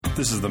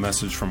This is the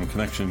message from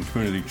Connection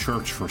Community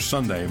Church for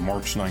Sunday,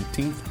 March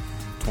 19th,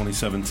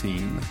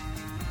 2017.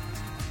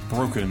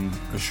 Broken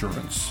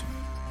Assurance.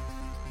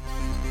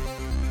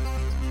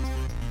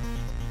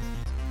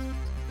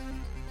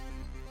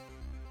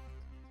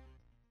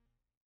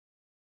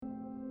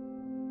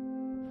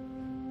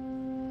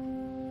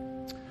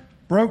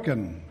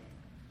 Broken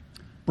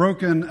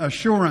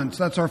assurance.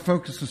 That's our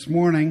focus this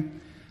morning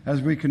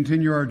as we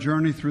continue our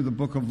journey through the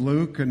book of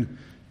Luke and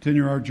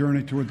continue our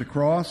journey toward the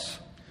cross,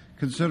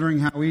 considering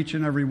how each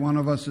and every one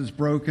of us is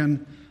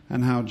broken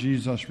and how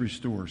Jesus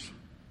restores.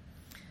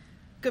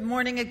 Good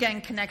morning again,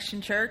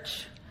 Connection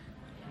Church.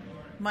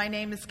 My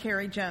name is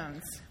Carrie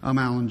Jones. I'm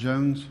Alan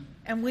Jones.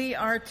 And we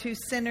are two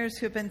sinners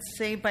who have been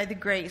saved by the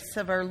grace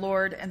of our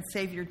Lord and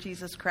Savior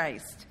Jesus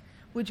Christ.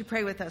 Would you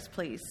pray with us,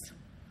 please?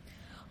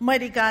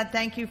 Almighty God,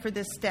 thank you for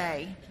this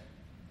day.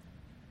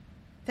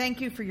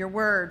 Thank you for your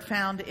word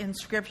found in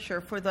Scripture,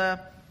 for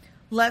the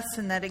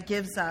lesson that it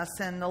gives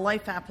us and the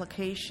life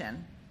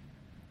application.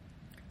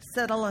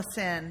 Settle us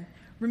in.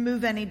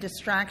 Remove any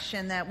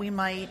distraction that we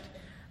might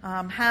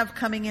have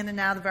coming in and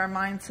out of our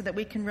minds so that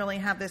we can really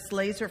have this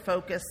laser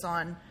focus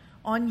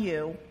on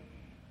you.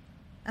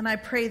 And I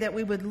pray that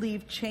we would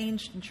leave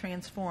changed and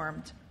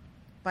transformed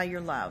by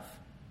your love.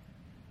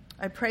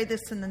 I pray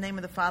this in the name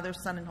of the Father,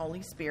 Son, and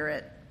Holy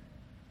Spirit.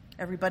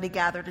 Everybody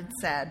gathered and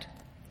said,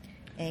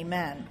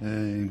 Amen.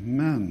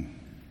 Amen.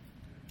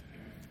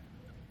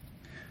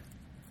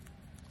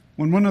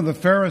 When one of the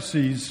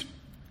Pharisees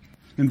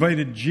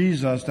invited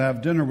Jesus to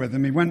have dinner with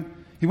him,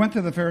 he went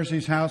to the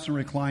Pharisee's house and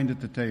reclined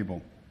at the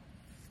table.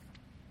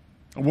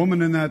 A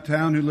woman in that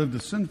town who lived a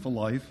sinful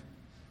life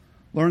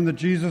learned that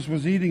Jesus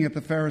was eating at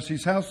the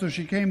Pharisee's house, so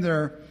she came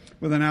there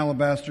with an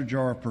alabaster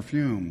jar of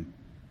perfume.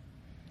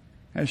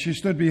 As she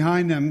stood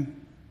behind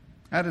him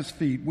at his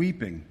feet,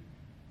 weeping,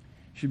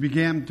 she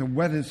began to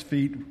wet his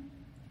feet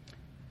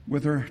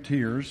with her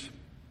tears.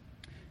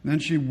 Then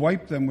she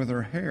wiped them with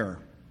her hair,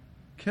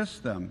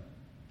 kissed them,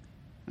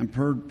 and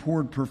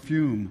poured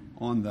perfume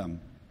on them.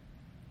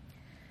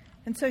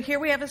 And so here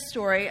we have a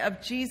story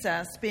of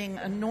Jesus being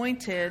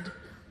anointed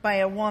by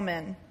a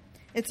woman.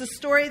 It's a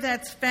story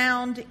that's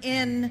found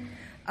in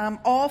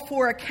all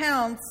four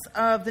accounts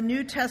of the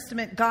New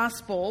Testament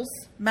Gospels,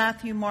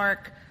 Matthew,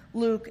 Mark,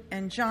 Luke,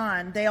 and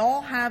John. They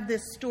all have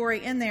this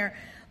story in there.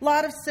 A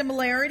lot of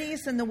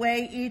similarities in the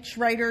way each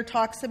writer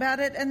talks about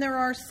it, and there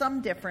are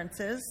some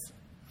differences.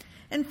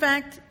 In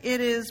fact,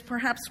 it is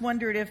perhaps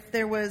wondered if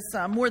there was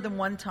more than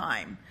one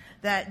time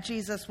that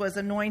Jesus was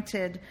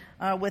anointed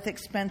with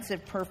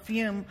expensive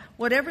perfume.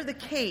 Whatever the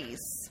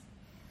case,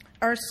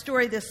 our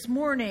story this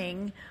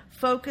morning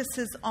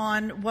focuses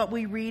on what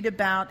we read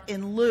about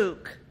in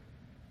Luke.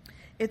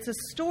 It's a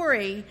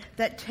story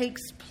that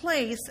takes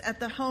place at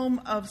the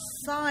home of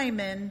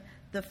Simon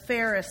the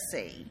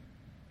Pharisee.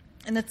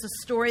 And it's a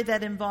story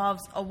that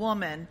involves a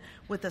woman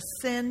with a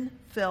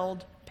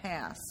sin-filled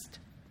past.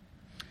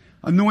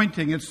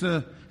 Anointing. It's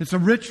a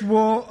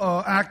ritual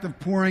act of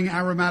pouring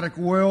aromatic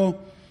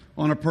oil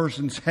on a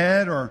person's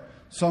head or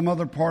some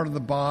other part of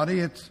the body.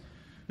 It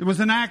was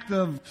an act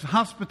of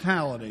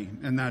hospitality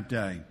in that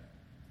day.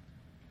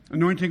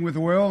 Anointing with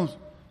oil is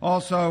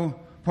also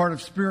part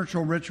of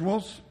spiritual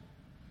rituals,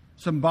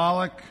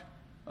 symbolic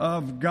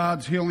of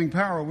God's healing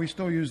power. We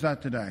still use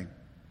that today.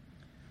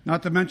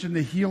 Not to mention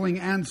the healing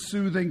and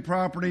soothing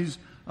properties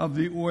of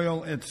the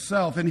oil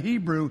itself. In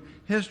Hebrew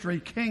history,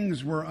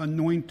 kings were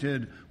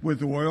anointed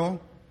with oil.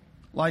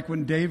 Like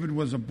when David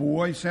was a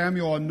boy,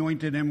 Samuel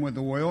anointed him with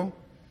oil,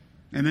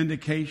 an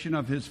indication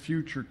of his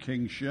future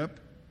kingship.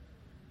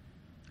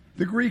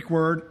 The Greek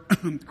word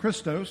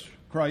Christos,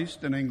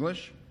 Christ in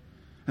English,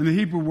 and the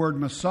Hebrew word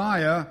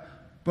Messiah,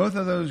 both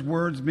of those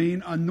words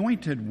mean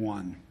anointed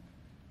one,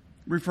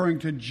 referring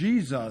to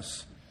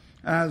Jesus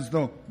as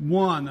the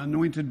one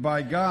anointed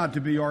by God to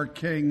be our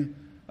King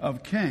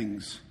of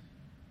Kings.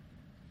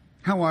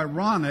 How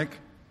ironic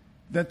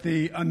that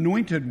the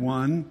anointed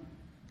one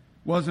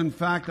was in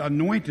fact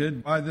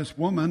anointed by this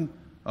woman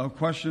of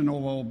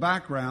questionable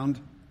background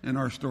in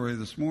our story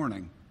this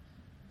morning.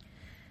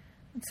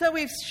 So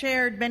we've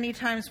shared many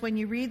times when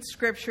you read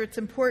Scripture, it's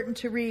important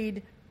to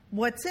read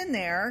what's in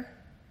there,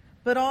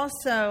 but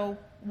also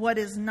what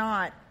is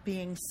not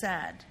being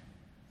said.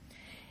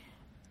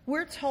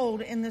 We're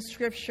told in the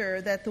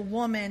Scripture that the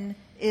woman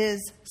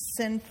is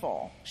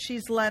sinful.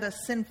 She's led a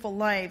sinful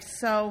life.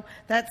 So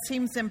that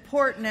seems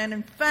important. And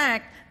in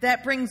fact,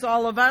 that brings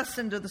all of us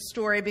into the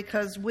story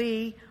because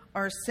we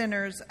are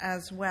sinners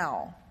as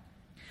well.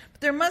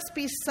 But there must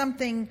be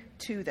something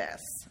to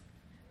this.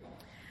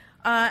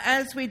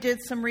 As we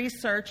did some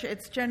research,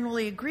 it's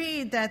generally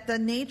agreed that the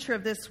nature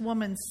of this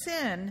woman's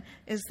sin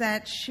is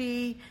that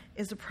she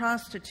is a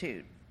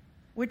prostitute,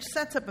 which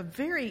sets up a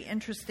very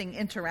interesting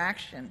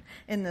interaction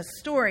in this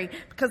story.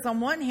 Because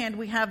on one hand,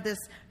 we have this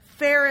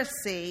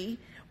Pharisee,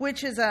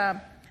 which is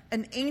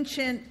an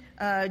ancient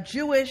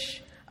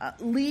Jewish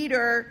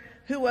leader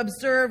who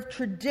observed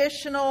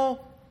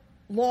traditional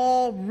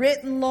law,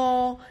 written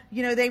law.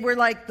 You know, they were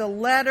like the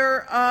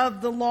letter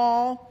of the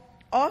law,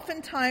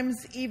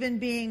 oftentimes even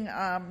being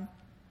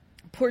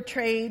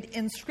portrayed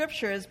in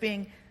Scripture as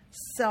being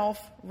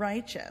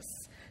self-righteous.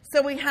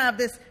 So we have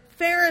this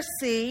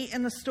Pharisee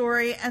in the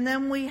story, and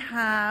then we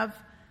have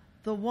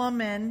the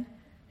woman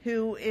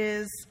who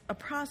is a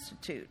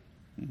prostitute.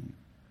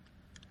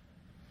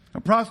 A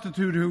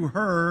prostitute who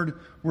heard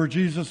where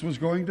Jesus was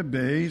going to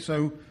be,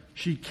 so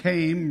she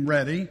came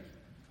ready,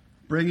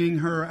 bringing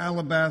her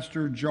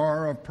alabaster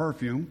jar of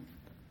perfume.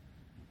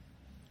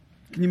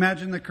 Can you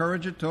imagine the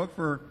courage it took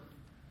for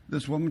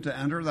this woman to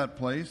enter that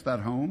place,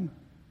 that home?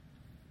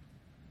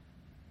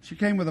 She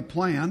came with a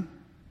plan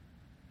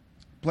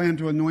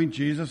to anoint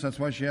Jesus. That's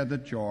why she had the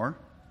jar.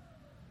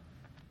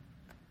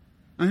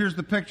 And here's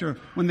the picture.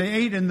 When they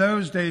ate in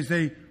those days,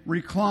 they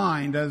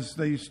reclined, as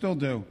they still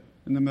do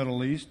in the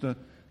Middle East,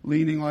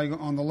 leaning like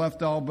on the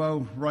left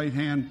elbow, right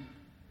hand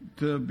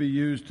to be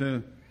used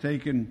to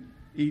take and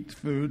eat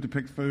food, to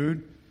pick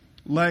food.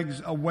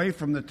 Legs away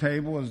from the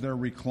table as they're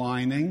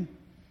reclining.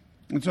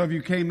 And so if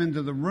you came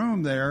into the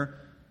room there,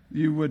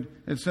 you would,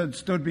 it said,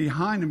 stood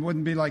behind them. It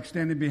wouldn't be like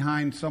standing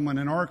behind someone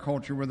in our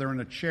culture where they're in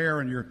a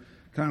chair and you're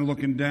kind of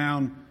looking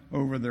down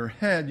over their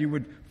head. You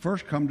would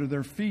first come to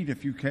their feet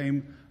if you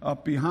came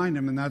up behind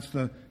them. And that's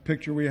the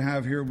picture we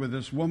have here with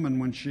this woman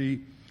when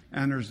she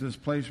enters this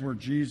place where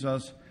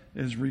Jesus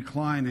is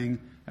reclining,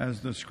 as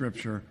the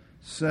Scripture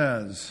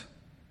says.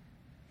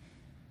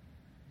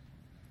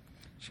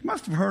 She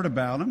must have heard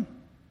about him,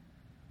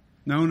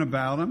 known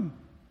about him,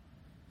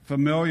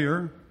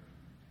 familiar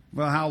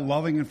with how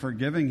loving and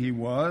forgiving he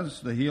was,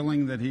 the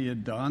healing that he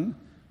had done.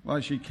 Well,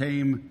 she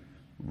came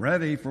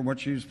ready for what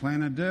she was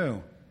planning to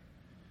do.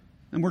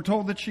 And we're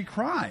told that she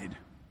cried.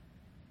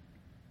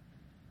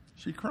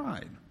 She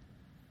cried.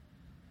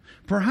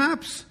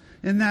 Perhaps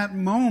in that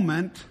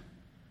moment,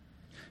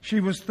 she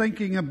was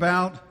thinking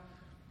about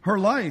her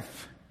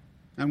life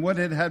and what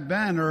it had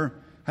been or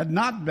had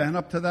not been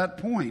up to that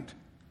point.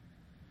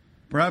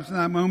 Perhaps in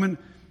that moment,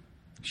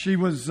 she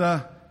was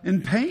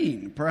in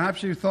pain. Perhaps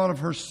she thought of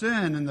her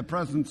sin in the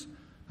presence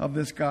of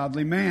this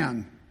godly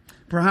man.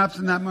 Perhaps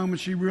in that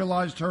moment, she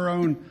realized her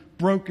own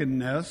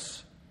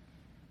brokenness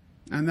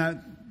and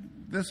that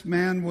this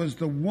man was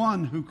the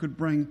one who could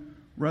bring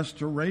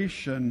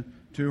restoration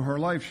to her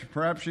life.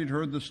 Perhaps she'd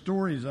heard the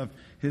stories of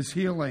his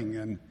healing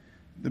and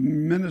the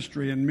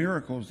ministry and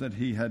miracles that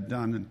he had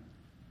done. And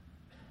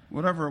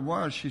whatever it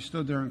was, she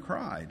stood there and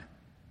cried.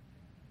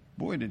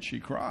 Boy, did she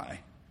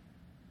cry.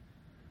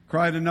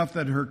 Cried enough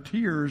that her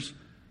tears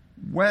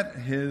wet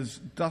his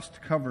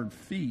dust-covered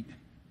feet.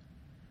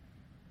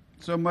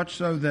 So much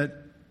so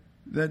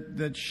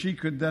that she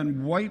could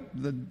then wipe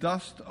the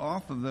dust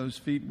off of those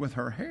feet with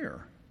her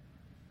hair.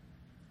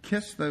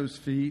 Kiss those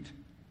feet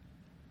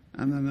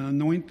and then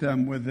anoint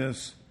them with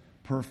this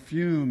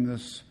perfume,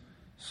 this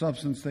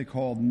substance they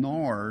called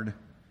nard,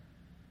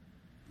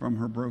 from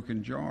her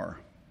broken jar.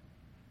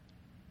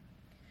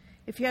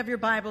 If you have your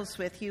Bibles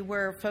with you,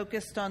 we're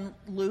focused on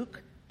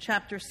Luke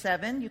chapter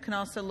 7. You can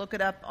also look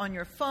it up on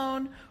your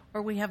phone,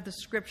 or we have the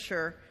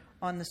scripture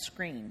on the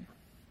screen.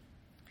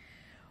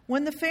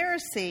 When the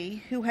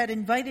Pharisee who had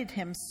invited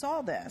him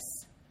saw this,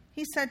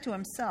 he said to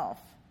himself,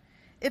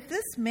 "If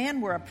this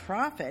man were a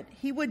prophet,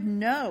 he would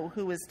know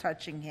who is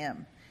touching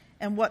him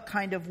and what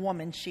kind of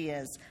woman she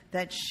is,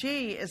 that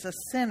she is a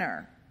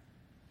sinner."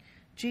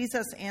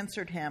 Jesus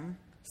answered him,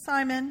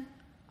 "Simon,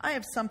 I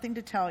have something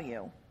to tell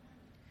you."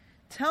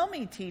 "Tell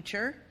me,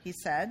 teacher," he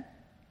said.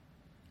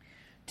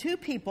 2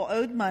 people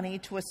owed money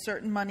to a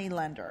certain money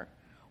lender.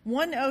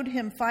 One owed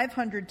him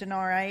 500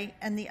 denarii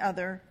and the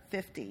other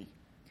 50.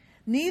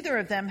 Neither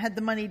of them had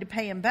the money to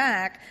pay him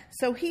back,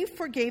 so he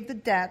forgave the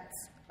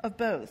debts of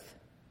both.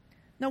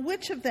 Now,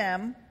 which of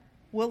them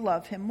will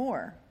love him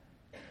more?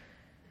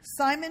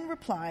 Simon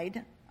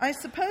replied, "I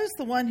suppose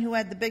the one who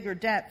had the bigger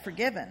debt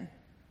forgiven."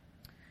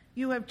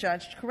 "You have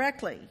judged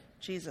correctly,"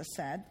 Jesus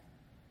said.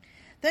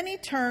 Then he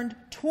turned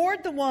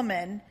toward the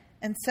woman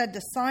and said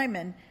to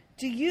Simon,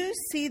 "Do you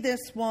see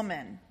this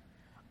woman?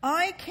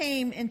 I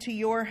came into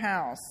your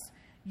house.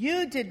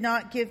 You did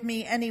not give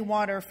me any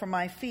water for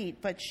my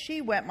feet, but she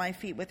wet my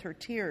feet with her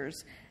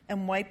tears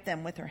and wiped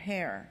them with her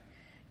hair.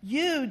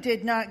 You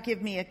did not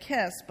give me a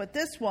kiss, but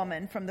this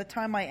woman, from the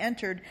time I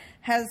entered,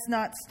 has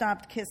not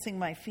stopped kissing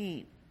my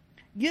feet.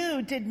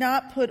 You did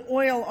not put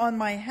oil on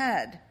my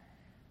head,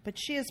 but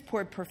she has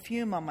poured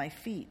perfume on my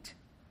feet.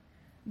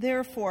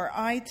 Therefore,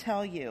 I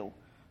tell you,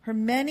 her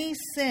many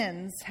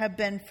sins have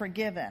been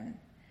forgiven,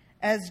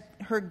 as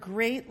her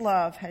great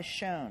love has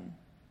shown.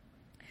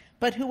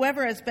 But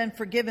whoever has been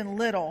forgiven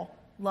little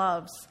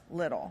loves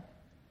little."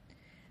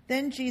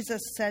 Then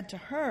Jesus said to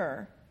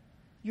her,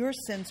 "Your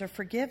sins are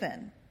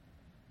forgiven."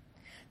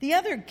 The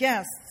other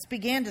guests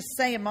began to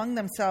say among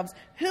themselves,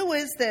 "Who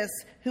is this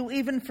who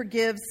even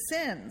forgives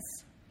sins?"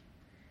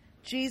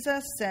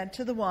 Jesus said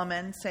to the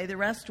woman, say the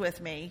rest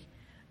with me,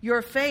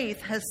 "Your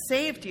faith has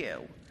saved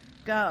you.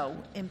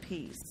 Go in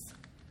peace."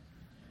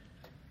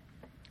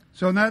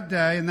 So in that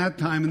day, in that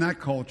time, in that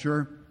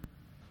culture,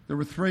 there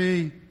were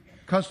 3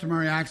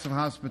 customary acts of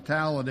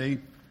hospitality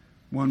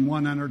when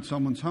one entered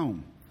someone's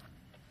home.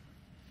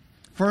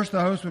 First,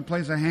 the host would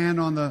place a hand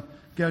on the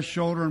guest's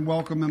shoulder and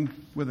welcome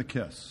him with a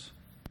kiss.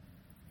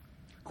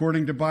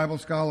 According to Bible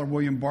scholar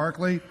William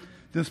Barclay,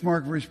 this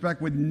mark of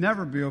respect would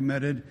never be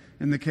omitted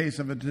in the case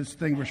of a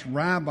distinguished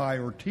rabbi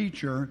or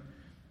teacher,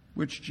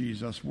 which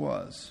Jesus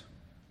was.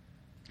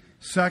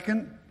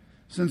 Second,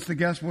 since the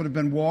guest would have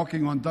been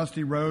walking on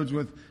dusty roads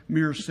with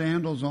mere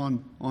sandals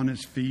on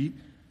his feet,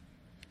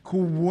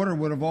 cool water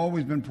would have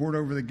always been poured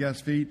over the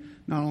guest's feet,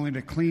 not only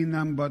to clean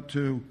them, but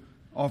to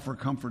offer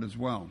comfort as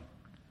well.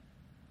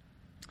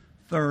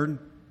 Third,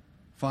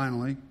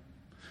 finally,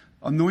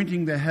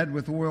 anointing the head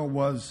with oil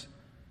was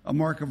a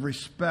mark of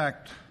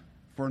respect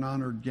for an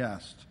honored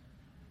guest,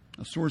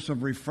 a source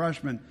of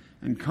refreshment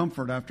and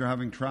comfort after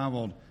having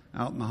traveled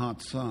out in the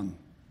hot sun.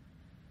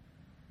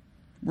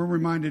 We're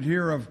reminded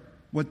here of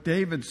what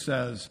David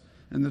says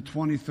in the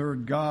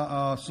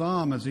 23rd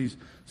Psalm as he's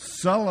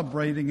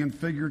celebrating in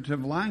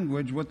figurative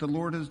language what the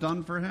Lord has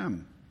done for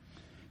him.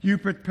 You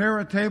prepare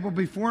a table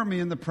before me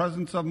in the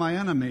presence of my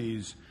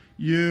enemies.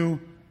 You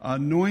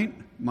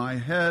anoint my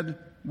head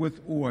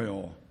with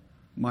oil.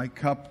 My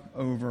cup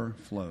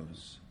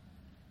overflows.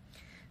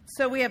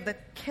 So we have the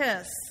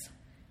kiss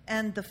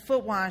and the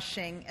foot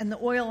washing and the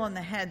oil on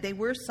the head. They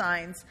were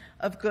signs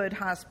of good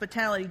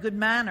hospitality, good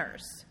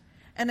manners.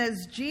 And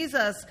as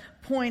Jesus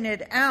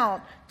pointed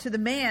out to the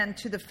man,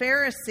 to the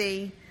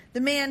Pharisee, the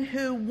man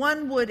who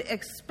one would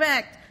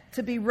expect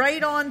to be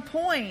right on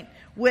point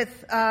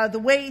with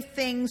the way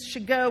things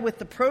should go with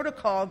the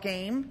protocol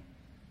game,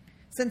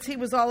 since he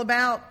was all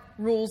about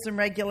rules and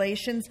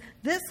regulations,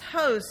 this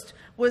host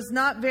was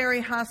not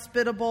very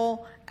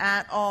hospitable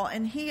at all,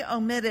 and he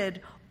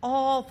omitted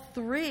all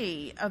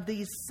three of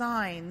these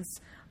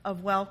signs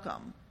of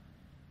welcome.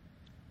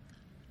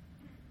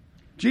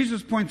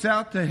 Jesus points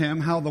out to him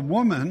how the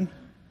woman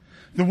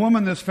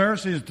this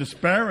Pharisee is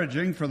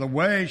disparaging for the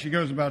way she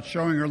goes about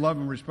showing her love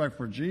and respect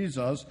for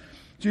Jesus,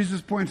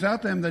 Jesus points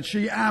out to him that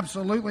she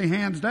absolutely,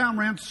 hands down,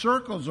 ran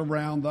circles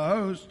around the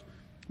host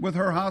with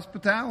her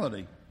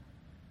hospitality.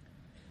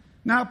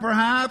 Now,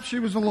 perhaps she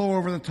was a little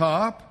over the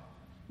top,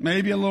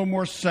 maybe a little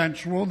more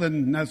sensual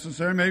than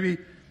necessary.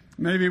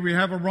 Maybe we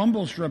have a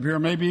rumble strip here,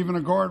 maybe even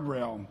a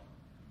guardrail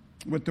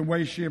with the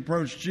way she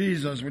approached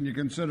Jesus when you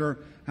consider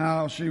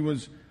how she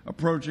was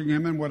approaching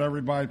him and what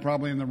everybody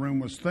probably in the room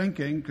was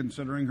thinking,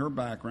 considering her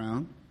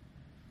background.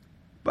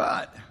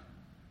 But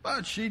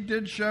she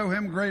did show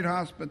him great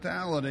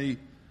hospitality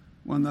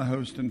when the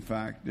host, in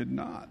fact, did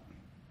not.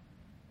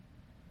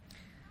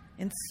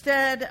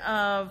 Instead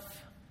of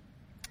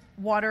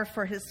water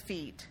for his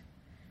feet,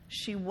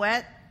 she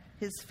wet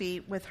his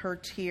feet with her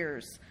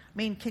tears. I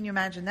mean, can you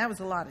imagine? That was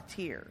a lot of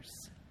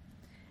tears.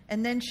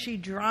 And then she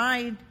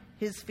dried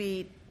his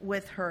feet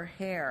with her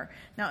hair.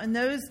 Now, in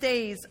those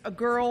days, a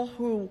girl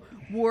who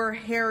wore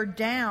hair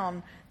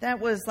down, that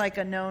was like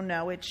a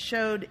no-no. It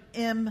showed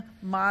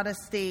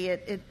immodesty.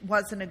 It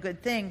wasn't a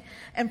good thing.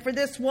 And for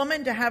this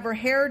woman to have her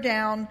hair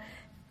down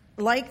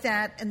like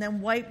that and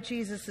then wipe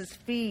Jesus'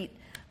 feet,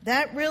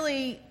 that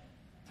really,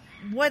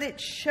 what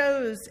it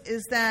shows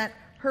is that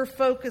her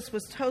focus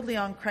was totally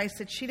on Christ,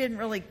 that she didn't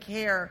really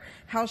care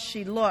how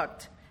she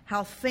looked,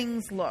 how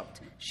things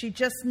looked. She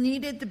just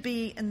needed to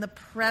be in the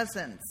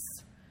presence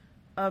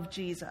of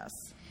Jesus.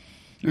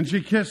 And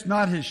she kissed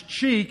not his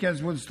cheek,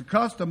 as was the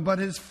custom, but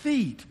his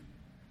feet.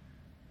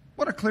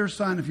 What a clear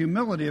sign of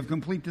humility, of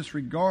complete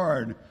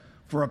disregard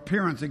for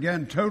appearance.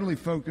 Again, totally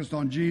focused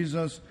on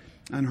Jesus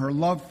and her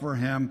love for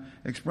him,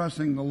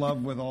 expressing the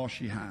love with all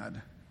she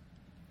had.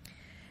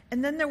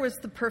 And then there was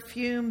the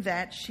perfume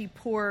that she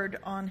poured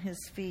on his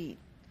feet.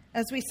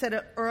 As we said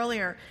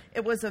earlier,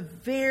 it was a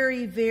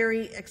very,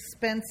 very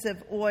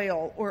expensive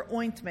oil or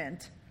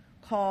ointment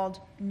called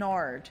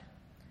nard.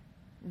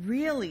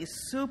 Really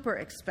super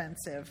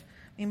expensive.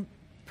 I mean,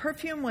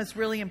 perfume was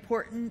really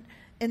important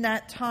in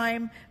that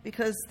time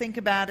because, think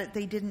about it,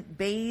 they didn't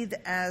bathe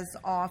as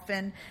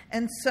often.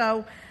 And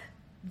so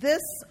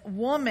this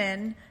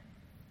woman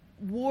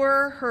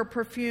wore her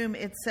perfume,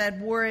 it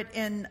said, wore it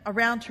in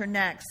around her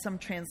neck, some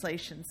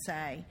translations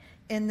say,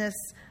 in this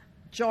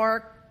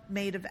jar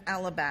made of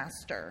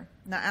alabaster.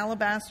 Now,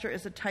 alabaster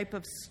is a type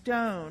of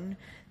stone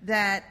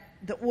that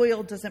the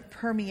oil doesn't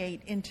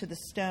permeate into the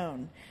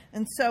stone.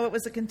 And so it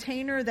was a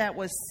container that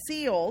was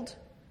sealed,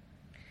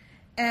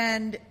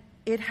 and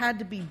it had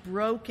to be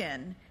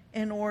broken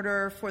in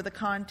order for the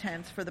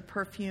contents, for the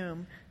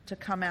perfume to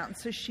come out. And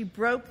so she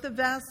broke the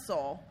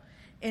vessel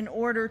in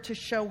order to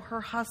show her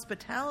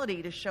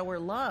hospitality, to show her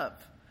love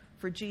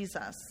for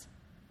Jesus.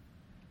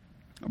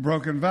 A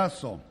broken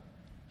vessel.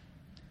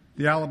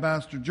 The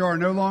alabaster jar,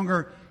 no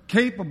longer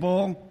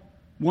capable,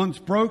 once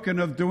broken,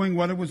 of doing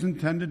what it was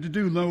intended to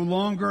do, no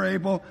longer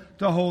able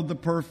to hold the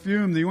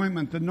perfume, the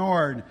ointment, the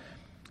nard.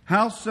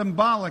 How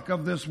symbolic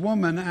of this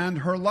woman and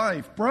her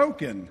life.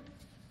 Broken.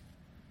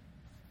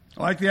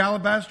 Like the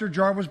alabaster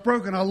jar was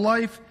broken, a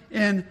life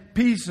in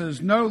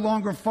pieces, no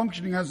longer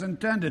functioning as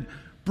intended.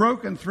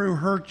 Broken through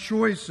her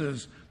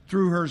choices,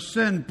 through her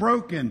sin,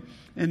 broken,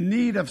 in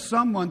need of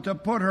someone to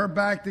put her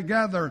back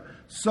together,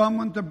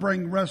 someone to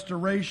bring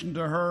restoration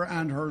to her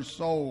and her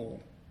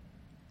soul.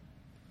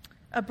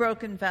 A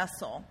broken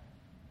vessel.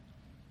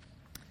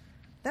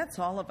 That's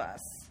all of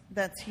us.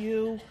 That's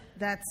you.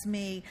 That's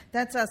me.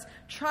 That's us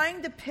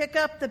trying to pick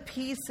up the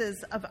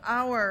pieces of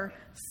our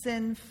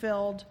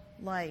sin-filled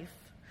life.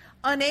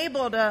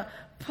 Unable to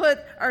put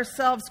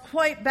ourselves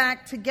quite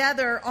back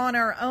together on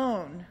our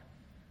own.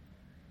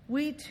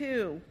 We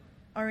too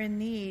are in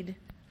need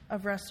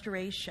of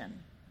restoration.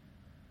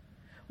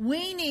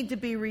 We need to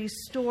be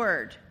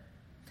restored.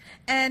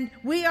 And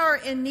we are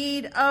in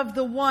need of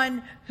the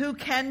one who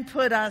can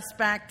put us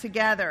back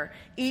together,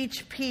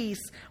 each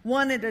piece,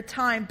 one at a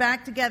time,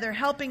 back together,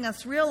 helping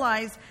us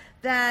realize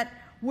that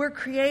we're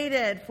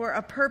created for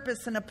a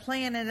purpose and a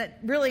plan, and it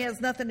really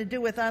has nothing to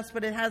do with us,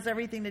 but it has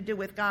everything to do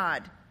with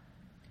God,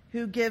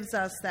 who gives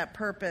us that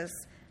purpose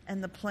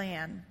and the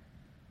plan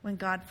when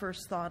God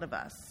first thought of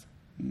us.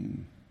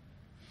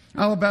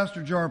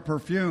 Alabaster jar of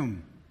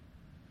perfume.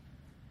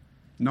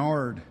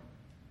 Nard.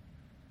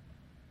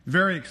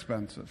 Very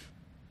expensive.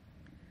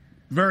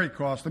 Very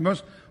costly.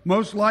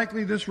 Most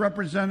likely this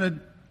represented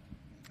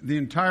the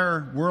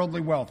entire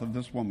worldly wealth of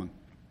this woman.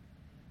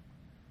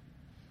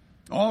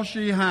 All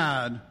she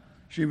had,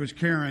 she was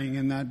carrying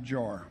in that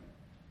jar.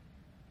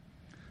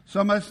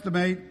 Some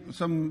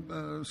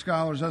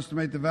scholars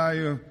estimate the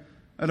value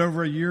at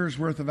over a year's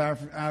worth of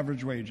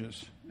average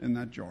wages in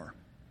that jar.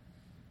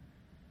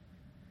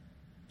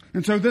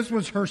 And so this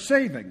was her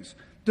savings.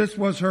 This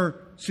was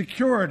her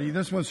security.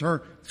 This was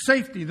her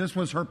safety. This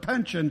was her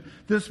pension.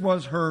 This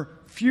was her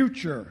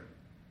future.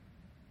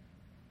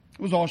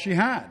 It was all she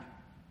had.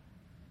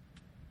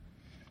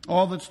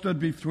 All that stood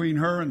between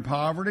her and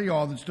poverty,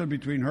 all that stood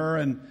between her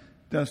and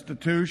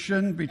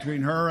destitution,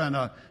 between her and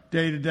a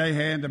day-to-day,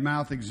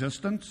 hand-to-mouth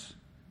existence.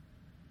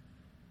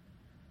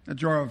 That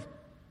jar of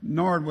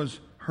nard was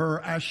her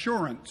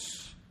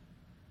assurance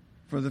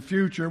for the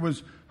future,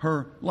 was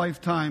her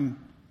lifetime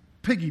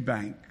piggy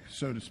bank,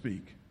 so to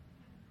speak.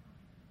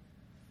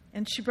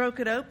 And she broke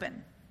it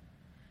open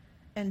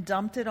and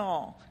dumped it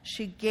all.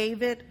 She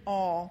gave it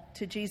all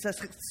to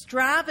Jesus,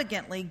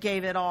 extravagantly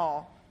gave it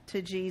all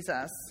to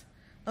Jesus.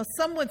 Now,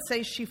 some would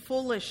say she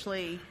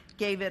foolishly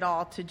gave it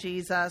all to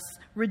Jesus,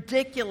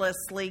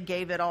 ridiculously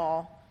gave it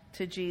all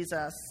to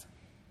Jesus,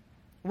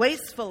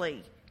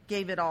 wastefully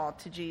gave it all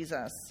to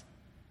Jesus.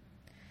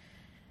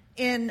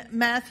 In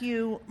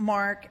Matthew,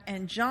 Mark,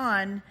 and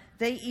John,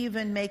 they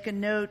even make a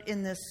note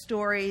in this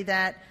story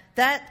that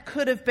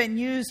could have been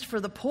used for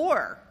the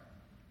poor.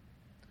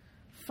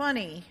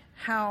 Funny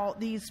how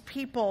these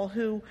people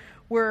who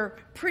were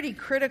pretty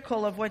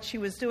critical of what she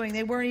was doing,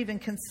 they weren't even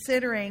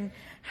considering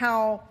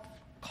how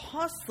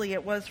costly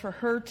it was for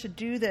her to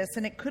do this,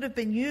 and it could have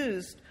been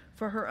used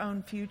for her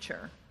own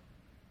future.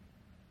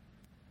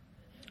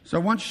 So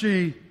once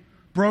she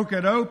broke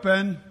it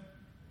open,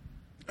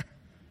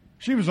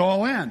 she was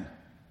all in.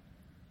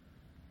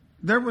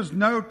 There was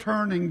no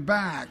turning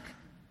back.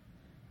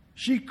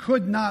 She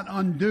could not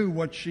undo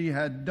what she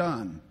had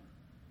done.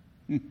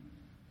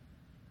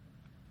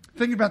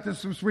 Thinking about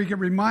this week, it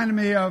reminded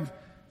me of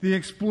the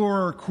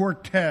explorer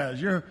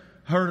Cortez. You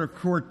heard of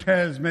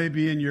Cortez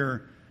maybe in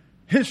your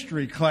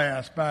history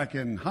class back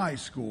in high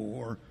school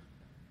or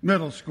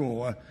middle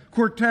school.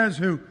 Cortez,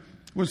 who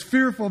was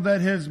fearful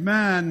that his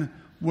men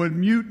would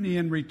mutiny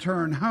and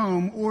return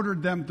home,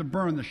 ordered them to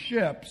burn the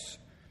ships,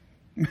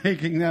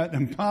 making that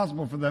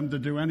impossible for them to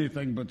do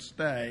anything but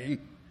stay.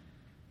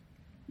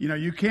 You know,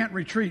 you can't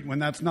retreat when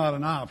that's not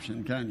an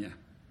option, can you?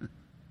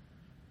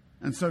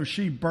 And so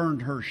she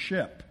burned her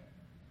ship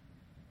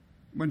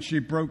when she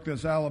broke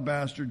this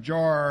alabaster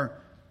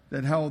jar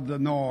that held the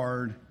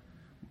nard.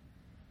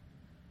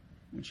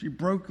 When she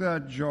broke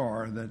that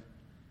jar that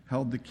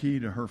held the key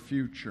to her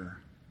future.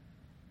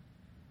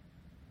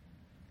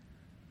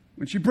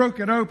 When she broke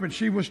it open,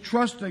 she was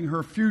trusting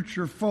her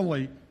future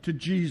fully to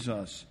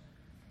Jesus,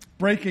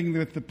 breaking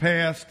with the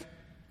past,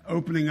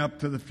 opening up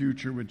to the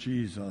future with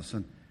Jesus,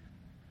 and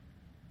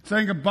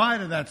saying goodbye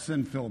to that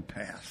sin-filled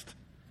past,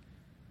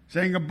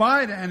 saying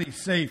goodbye to any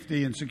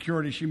safety and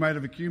security she might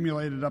have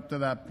accumulated up to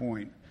that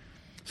point,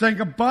 saying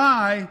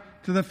goodbye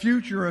to the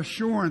future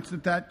assurance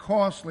that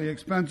costly,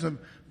 expensive,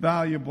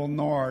 valuable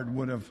nard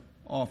would have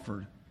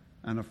offered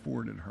and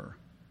afforded her.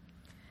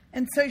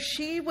 And so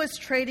she was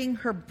trading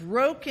her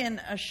broken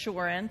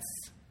assurance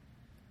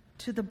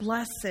to the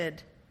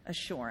blessed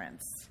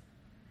assurance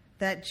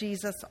that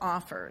Jesus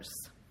offers.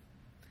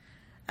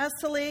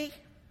 Esselie,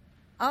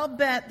 I'll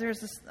bet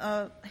there's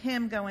a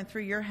hymn going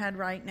through your head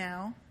right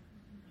now.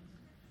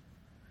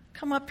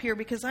 Come up here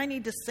because I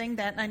need to sing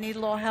that and I need a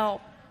little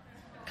help.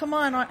 Come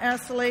on,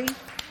 Esselie.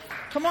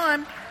 Come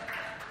on.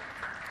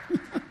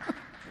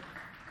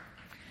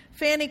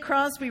 Fanny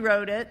Crosby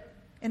wrote it,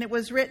 and it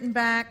was written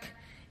back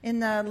in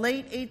the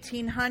late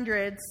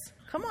 1800s.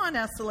 Come on,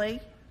 Esselie.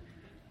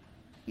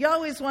 You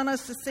always want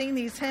us to sing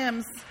these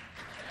hymns.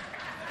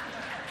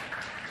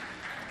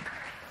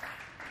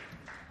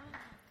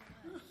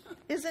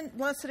 Isn't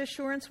Blessed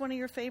Assurance one of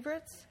your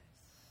favorites?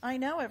 I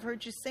know, I've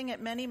heard you sing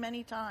it many,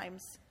 many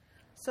times.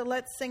 So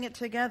let's sing it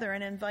together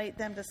and invite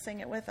them to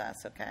sing it with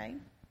us, okay?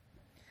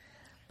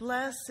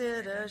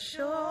 Blessed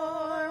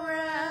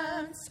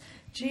assurance,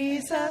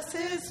 Jesus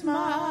is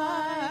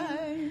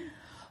mine.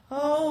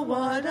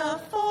 what a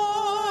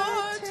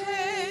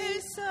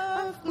foretaste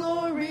of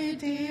glory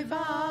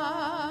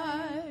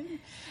divine,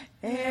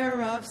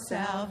 heir of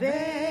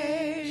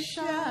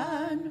salvation,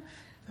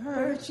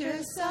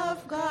 purchase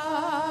of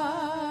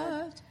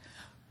God,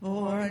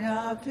 born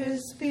of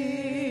His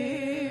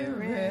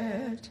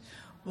Spirit,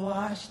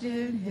 washed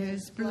in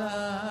His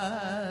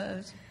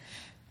blood.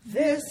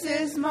 This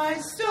is my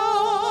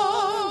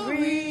story,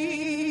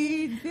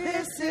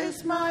 this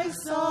is my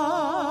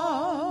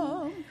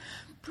song,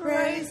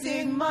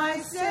 praising my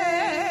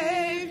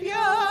Savior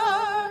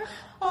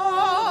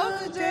all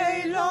the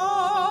day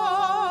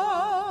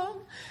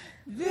long.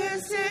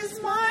 This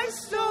is my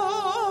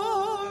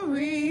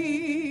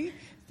story,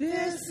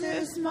 this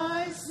is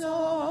my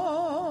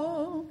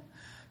song,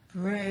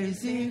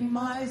 praising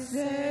my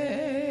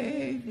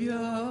Savior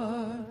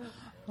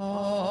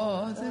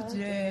all the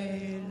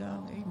day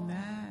long.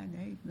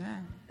 Amen,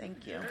 amen.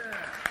 Thank you.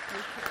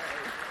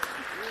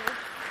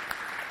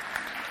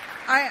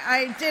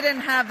 I didn't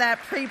have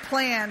that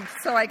pre-planned,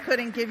 so I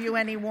couldn't give you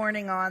any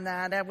warning on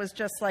that. That was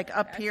just like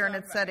up here and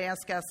it said,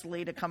 ask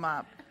Eslee to come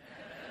up.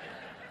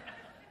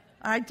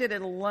 I did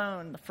it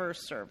alone the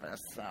first service,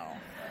 so.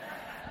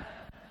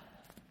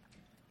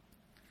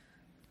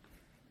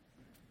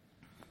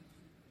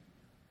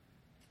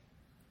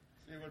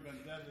 It would have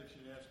been deadly if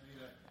she'd asked me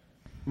to.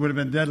 It would have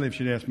been deadly if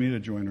she'd asked me to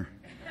join her.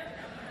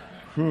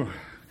 Whew.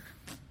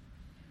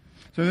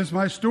 So this is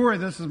my story.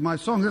 This is my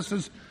song. This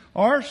is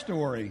our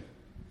story.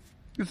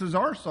 This is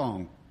our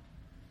song.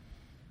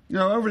 You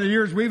know, over the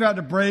years, Carrie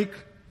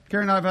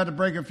and I have had to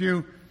break a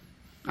few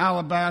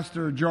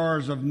alabaster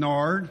jars of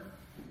nard,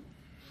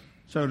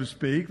 so to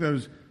speak.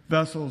 Those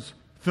vessels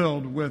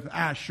filled with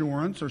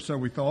assurance, or so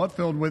we thought,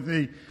 filled with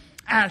the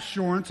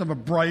assurance of a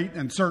bright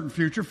and certain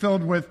future,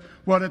 filled with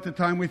what at the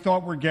time we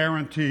thought were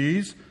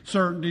guarantees,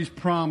 certainties,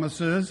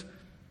 promises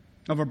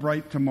of a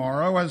bright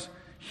tomorrow. As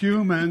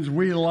humans,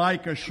 we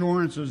like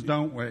assurances,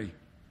 don't we?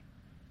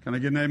 Can I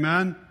get an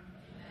amen?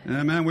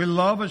 Amen. We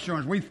love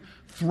assurance. We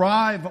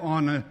thrive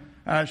on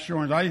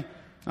assurance.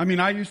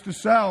 I used to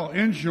sell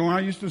insurance.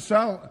 I used to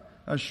sell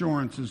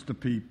assurances to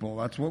people.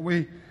 That's what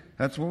we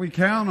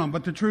count on.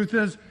 But the truth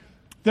is,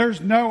 there's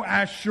no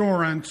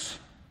assurance,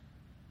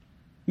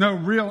 no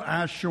real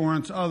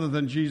assurance other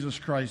than Jesus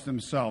Christ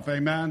Himself.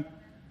 Amen?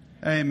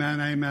 Amen,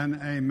 amen,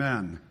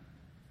 amen.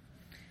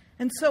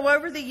 And so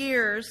over the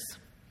years,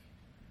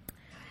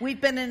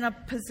 we've been in a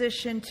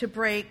position to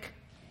break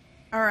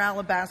our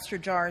alabaster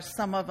jars,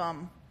 some of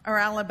them, our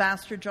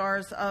alabaster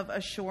jars of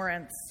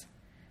assurance,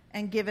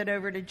 and give it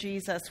over to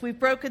Jesus. We've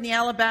broken the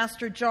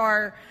alabaster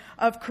jar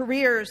of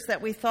careers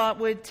that we thought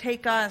would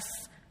take us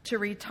to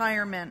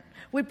retirement.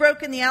 We've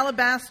broken the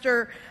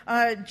alabaster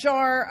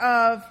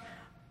jar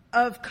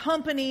of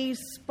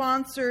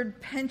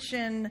company-sponsored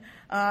pension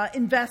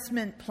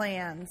investment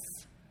plans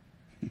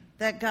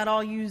that got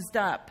all used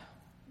up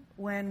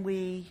when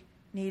we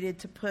needed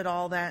to put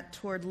all that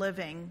toward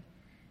living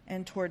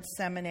and toward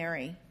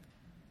seminary.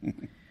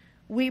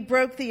 We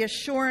broke the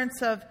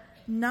assurance of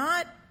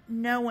not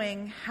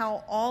knowing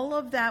how all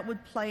of that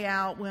would play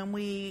out when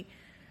we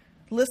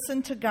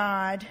listened to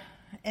God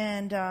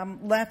and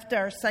left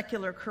our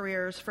secular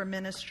careers for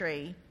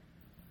ministry,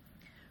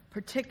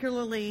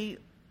 particularly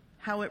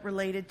how it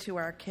related to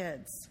our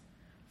kids.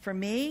 For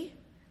me,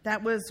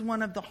 that was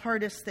one of the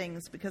hardest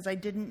things because I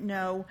didn't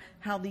know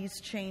how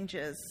these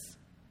changes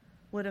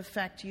would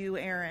affect you,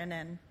 Aaron,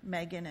 and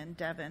Megan, and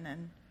Devin,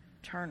 and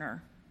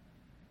Turner.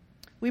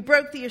 We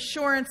broke the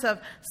assurance of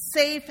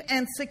safe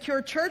and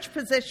secure church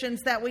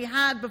positions that we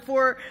had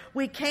before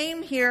we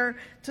came here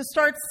to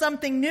start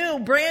something new,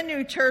 brand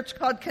new church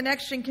called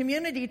Connection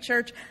Community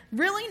Church,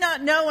 really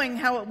not knowing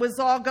how it was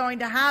all going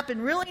to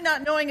happen, really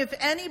not knowing if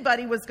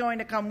anybody was going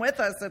to come with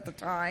us at the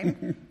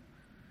time.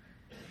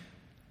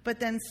 But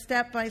then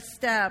step by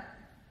step,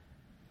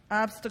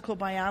 obstacle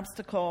by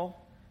obstacle,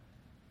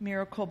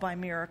 miracle by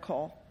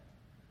miracle,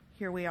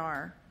 here we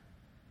are.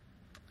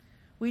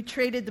 We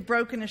traded the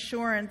broken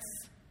assurance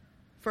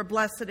for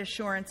blessed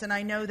assurance, and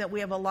I know that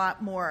we have a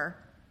lot more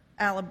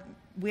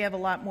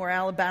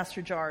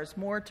alabaster jars,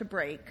 more to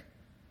break,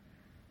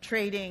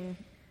 trading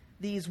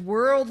these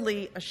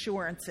worldly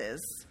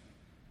assurances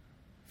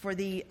for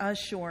the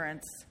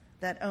assurance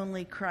that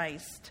only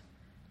Christ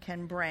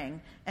can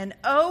bring. And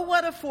oh,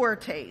 what a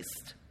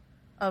foretaste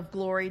of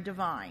glory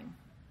divine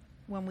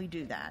when we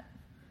do that.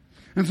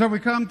 And so we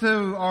come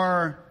to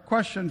our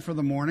question for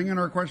the morning, and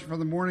our question for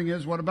the morning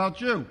is, what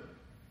about you?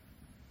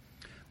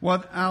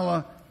 What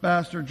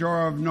alabaster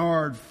jar of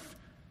nard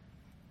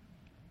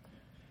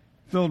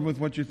filled with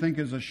what you think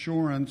is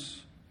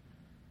assurance?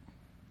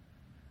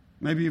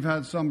 Maybe you've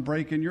had some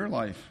break in your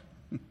life.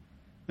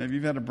 Maybe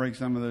you've had to break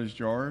some of those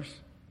jars.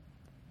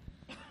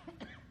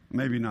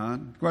 Maybe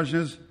not. The question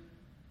is,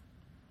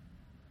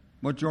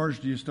 what jars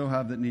do you still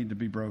have that need to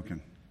be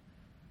broken?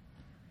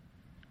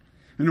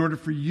 In order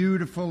for you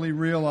to fully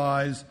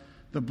realize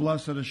the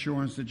blessed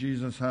assurance that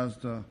Jesus has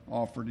to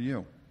offer to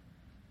you.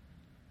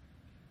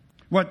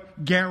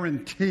 What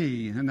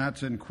guarantee, and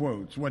that's in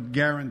quotes, what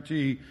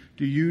guarantee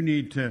do you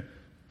need to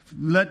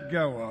let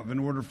go of in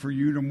order for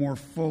you to more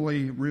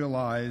fully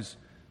realize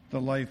the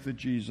life that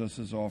Jesus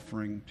is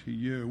offering to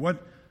you?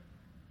 What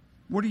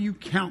are you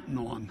counting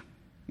on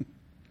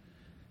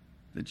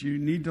that you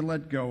need to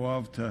let go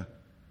of to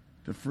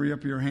free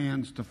up your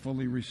hands to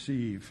fully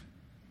receive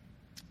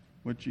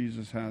what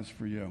Jesus has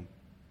for you?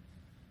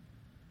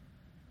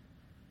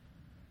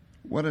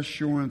 What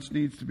assurance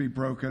needs to be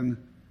broken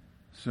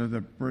so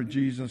that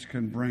Jesus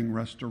can bring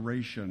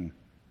restoration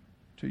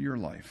to your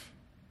life?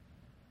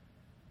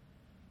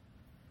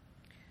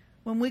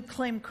 When we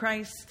claim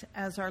Christ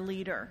as our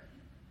leader,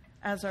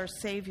 as our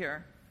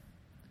Savior,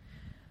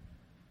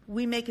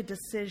 we make a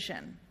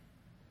decision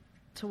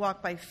to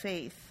walk by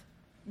faith,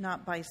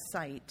 not by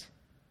sight.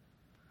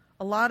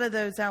 A lot of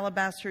those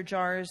alabaster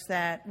jars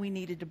that we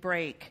needed to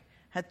break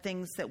had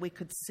things that we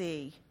could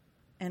see,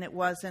 and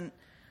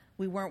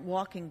we weren't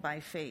walking by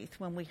faith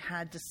when we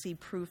had to see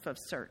proof of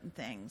certain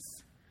things.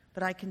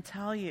 But I can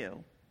tell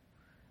you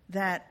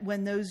that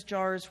when those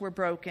jars were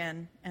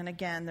broken, and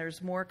again,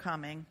 there's more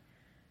coming,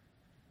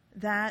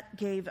 that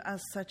gave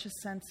us such a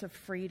sense of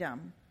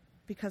freedom,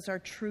 because our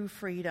true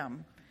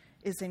freedom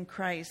is in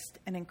Christ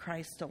and in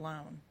Christ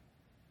alone.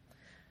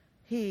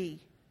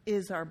 He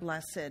is our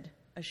blessed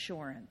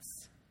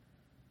assurance.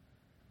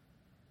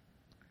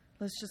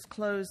 Let's just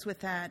close with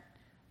that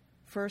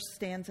first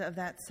stanza of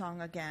that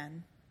song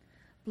again.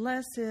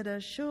 Blessed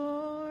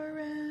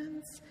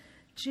assurance,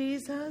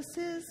 Jesus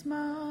is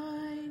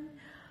mine.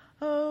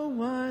 Oh,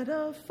 what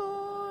a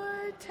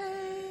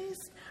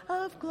foretaste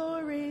of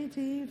glory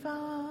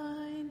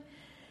divine,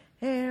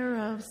 heir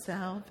of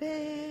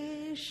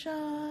salvation,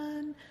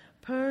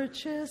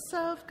 purchase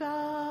of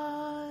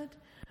God,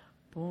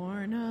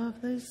 born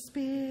of the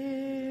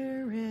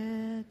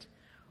Spirit,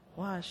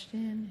 washed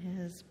in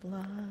his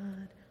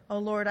blood. Oh,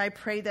 Lord, I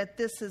pray that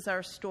this is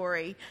our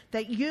story,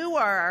 that you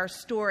are our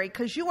story,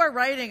 because you are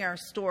writing our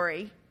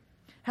story.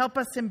 Help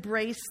us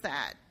embrace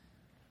that.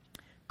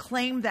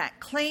 Claim that.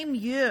 Claim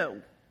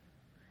you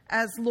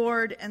as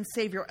Lord and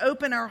Savior.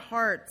 Open our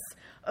hearts.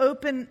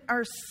 Open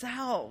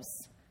ourselves,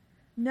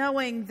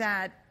 knowing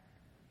that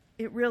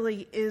it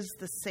really is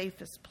the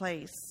safest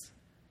place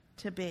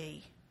to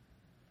be.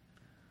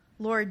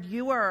 Lord,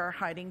 you are our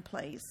hiding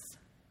place.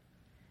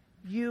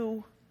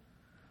 You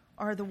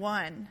are the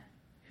one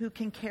who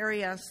can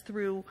carry us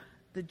through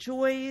the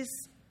joys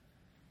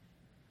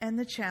and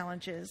the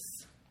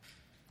challenges.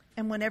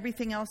 And when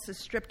everything else is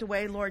stripped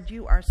away, Lord,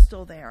 you are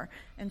still there.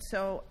 And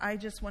so I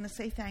just want to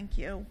say thank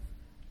you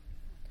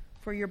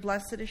for your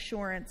blessed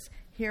assurance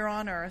here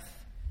on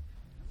earth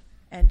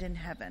and in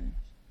heaven.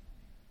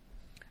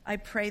 I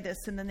pray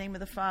this in the name of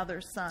the Father,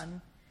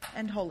 Son,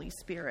 and Holy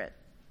Spirit.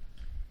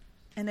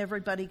 And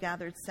everybody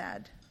gathered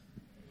said,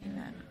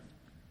 Amen.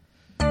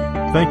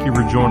 Thank you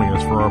for joining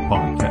us for our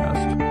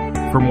podcast.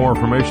 For more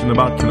information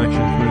about Connection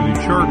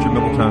Community Church in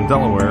Middletown,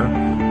 Delaware,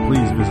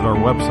 please visit our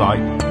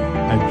website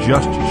at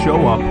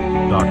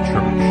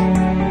justshowup.church.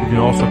 You can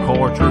also call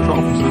our church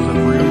offices at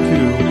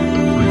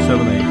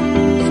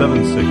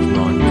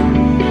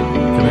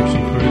 302-378-7692.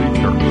 Connection Community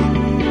Church,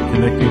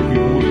 connecting